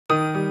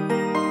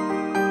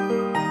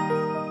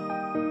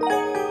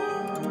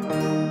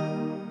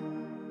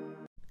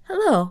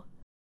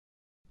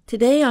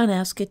Today on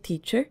Ask a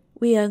Teacher,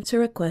 we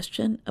answer a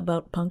question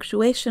about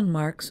punctuation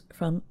marks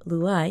from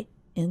Luai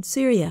in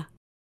Syria.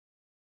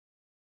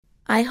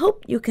 I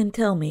hope you can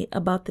tell me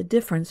about the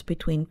difference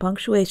between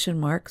punctuation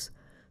marks,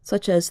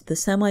 such as the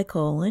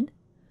semicolon,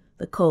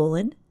 the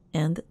colon,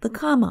 and the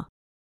comma,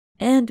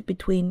 and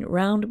between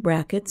round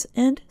brackets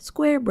and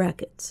square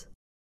brackets.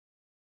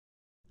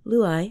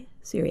 Luai,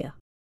 Syria.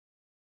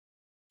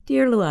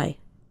 Dear Luai,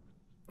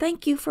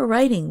 thank you for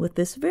writing with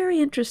this very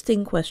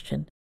interesting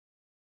question.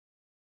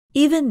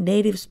 Even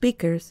native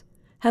speakers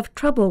have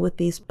trouble with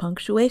these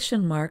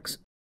punctuation marks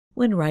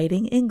when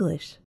writing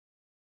English.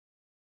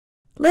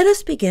 Let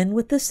us begin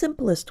with the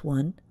simplest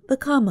one, the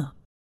comma.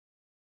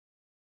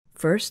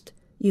 First,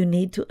 you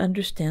need to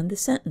understand the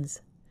sentence.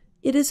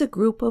 It is a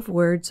group of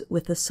words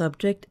with a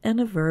subject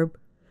and a verb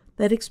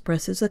that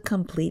expresses a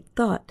complete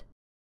thought.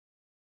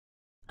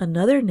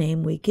 Another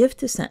name we give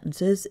to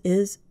sentences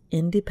is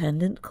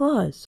independent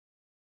clause.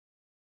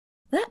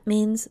 That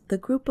means the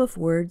group of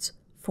words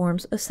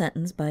forms a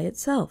sentence by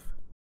itself.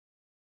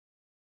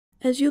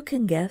 As you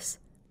can guess,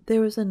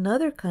 there is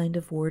another kind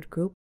of word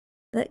group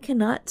that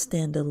cannot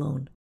stand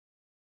alone.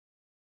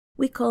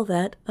 We call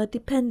that a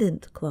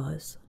dependent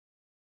clause.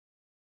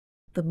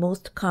 The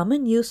most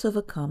common use of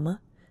a comma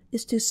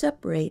is to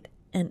separate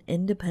an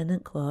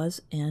independent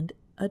clause and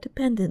a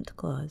dependent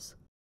clause.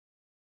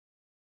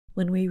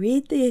 When we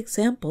read the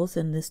examples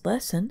in this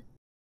lesson,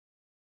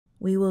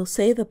 we will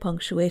say the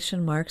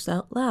punctuation marks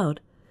out loud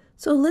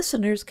so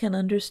listeners can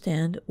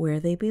understand where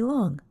they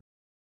belong.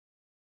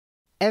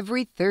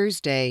 Every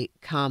Thursday,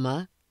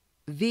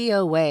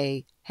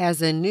 VOA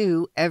has a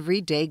new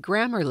everyday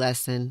grammar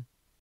lesson.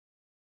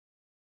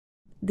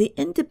 The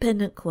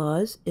independent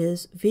clause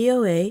is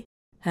VOA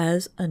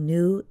has a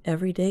new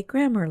everyday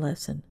grammar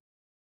lesson.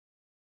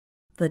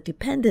 The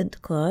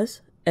dependent clause,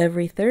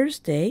 every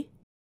Thursday,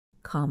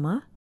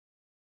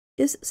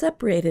 is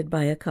separated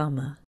by a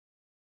comma.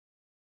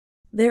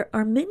 There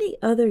are many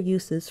other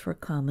uses for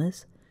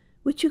commas,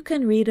 which you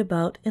can read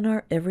about in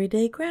our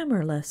everyday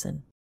grammar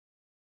lesson.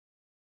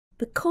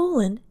 The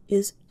colon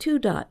is two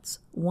dots,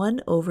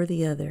 one over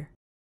the other.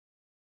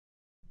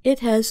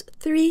 It has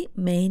three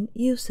main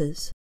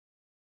uses.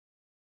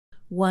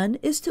 One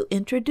is to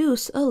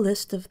introduce a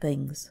list of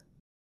things.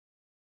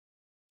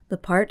 The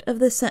part of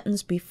the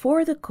sentence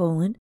before the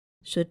colon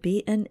should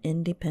be an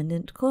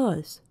independent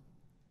clause.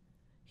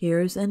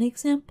 Here's an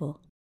example.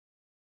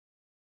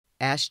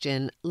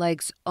 Ashton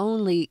likes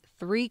only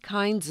 3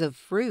 kinds of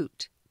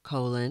fruit,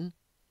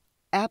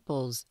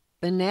 apples,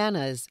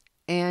 bananas,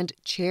 and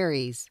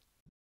cherries.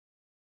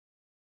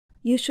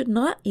 You should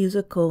not use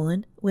a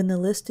colon when the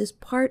list is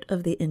part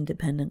of the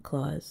independent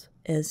clause,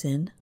 as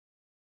in,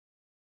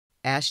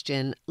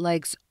 Ashton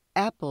likes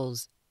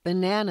apples,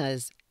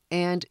 bananas,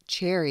 and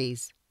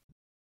cherries.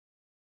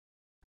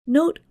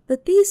 Note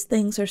that these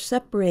things are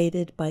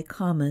separated by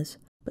commas,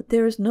 but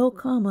there is no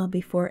comma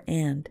before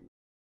and.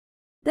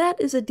 That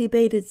is a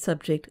debated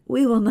subject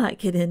we will not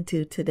get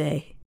into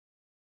today.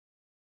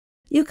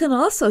 You can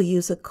also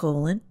use a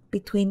colon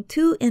between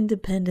two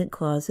independent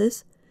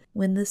clauses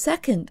when the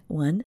second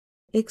one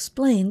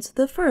explains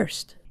the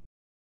first.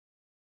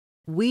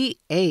 We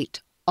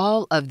ate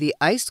all of the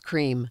ice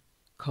cream,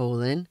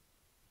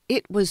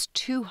 It was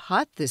too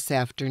hot this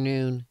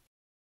afternoon.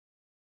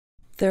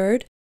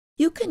 Third,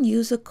 you can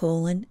use a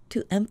colon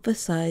to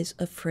emphasize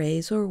a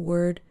phrase or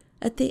word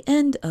at the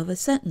end of a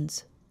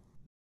sentence.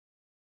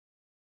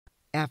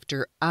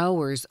 After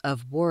hours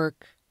of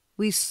work,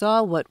 we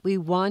saw what we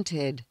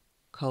wanted,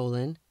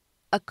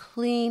 a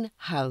clean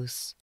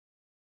house.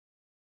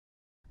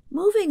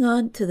 Moving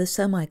on to the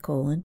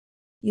semicolon,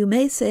 you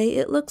may say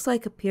it looks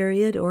like a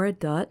period or a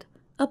dot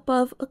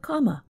above a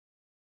comma.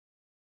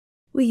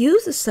 We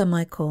use a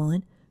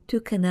semicolon to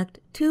connect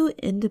two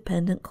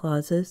independent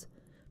clauses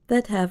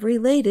that have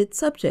related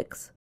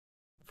subjects.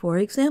 For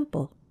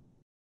example,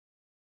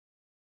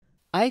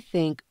 I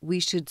think we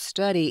should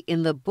study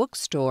in the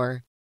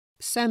bookstore,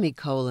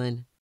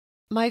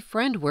 My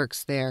friend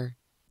works there.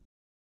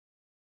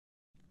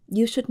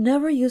 You should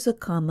never use a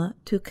comma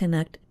to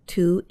connect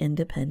two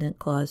independent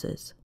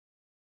clauses.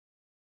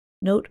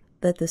 Note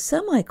that the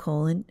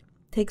semicolon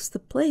takes the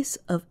place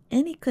of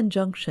any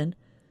conjunction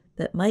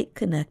that might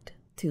connect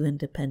two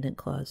independent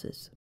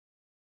clauses.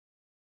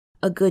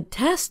 A good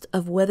test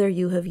of whether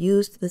you have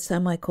used the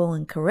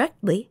semicolon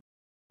correctly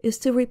is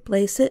to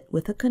replace it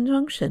with a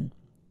conjunction,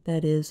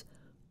 that is,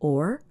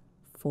 or,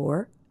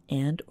 for,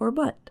 and, or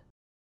but.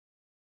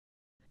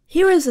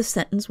 Here is a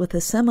sentence with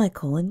a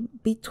semicolon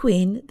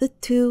between the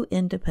two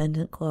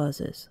independent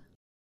clauses.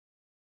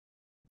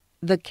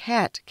 The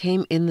cat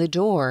came in the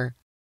door,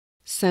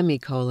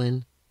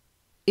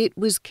 It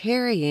was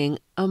carrying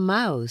a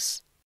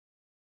mouse.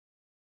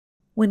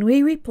 When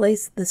we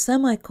replace the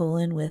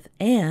semicolon with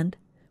and,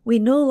 we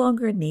no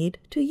longer need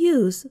to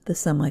use the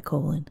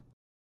semicolon.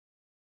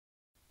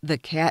 The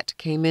cat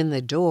came in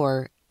the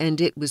door, and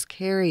it was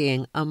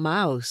carrying a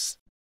mouse.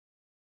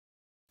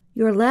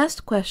 Your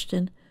last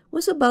question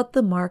was about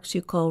the marks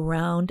you call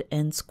round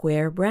and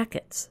square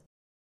brackets.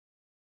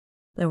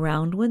 The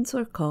round ones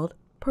are called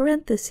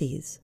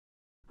parentheses.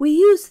 We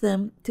use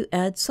them to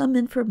add some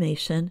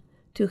information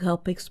to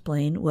help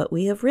explain what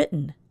we have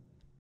written.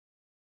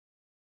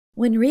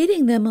 When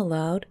reading them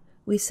aloud,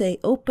 we say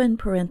open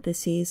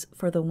parentheses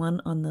for the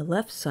one on the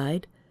left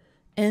side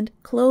and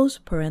close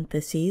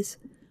parentheses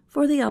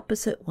for the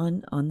opposite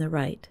one on the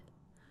right.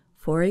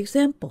 For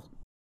example,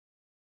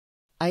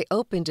 I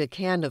opened a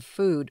can of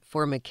food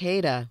for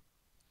Makeda,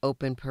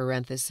 open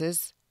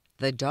parenthesis,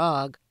 the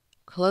dog,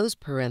 close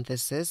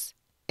parenthesis,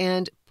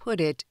 and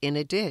put it in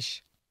a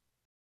dish.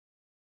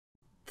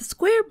 The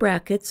square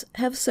brackets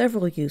have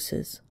several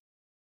uses.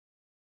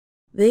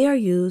 They are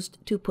used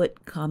to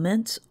put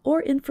comments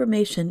or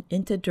information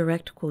into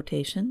direct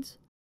quotations,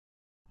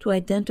 to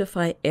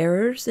identify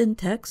errors in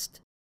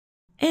text,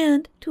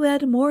 and to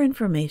add more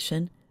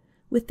information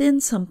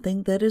within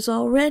something that is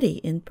already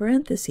in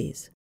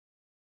parentheses.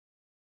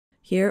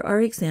 Here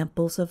are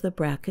examples of the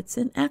brackets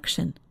in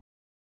action.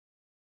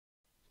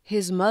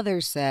 His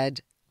mother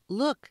said,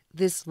 "Look,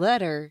 this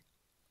letter,"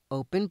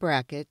 open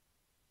bracket,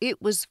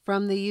 "it was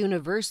from the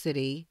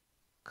university,"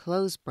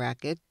 close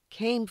bracket,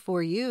 "came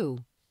for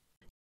you."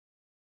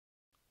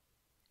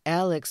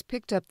 Alex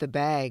picked up the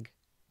bag,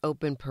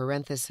 open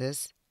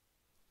parenthesis.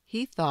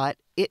 He thought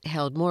it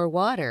held more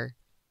water,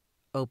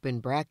 open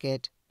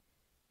bracket.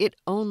 It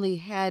only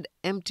had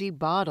empty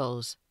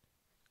bottles,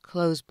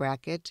 close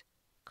bracket,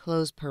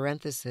 close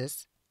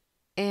parenthesis,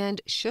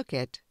 and shook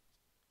it.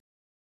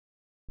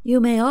 You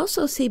may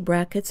also see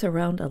brackets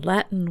around a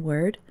Latin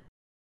word,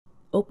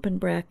 open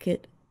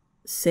bracket,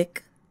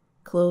 sick,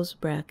 close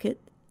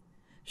bracket,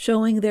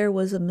 showing there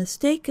was a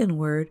mistaken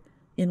word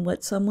in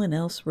what someone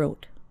else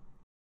wrote.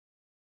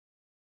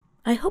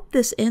 I hope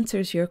this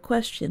answers your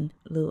question,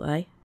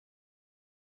 Luai.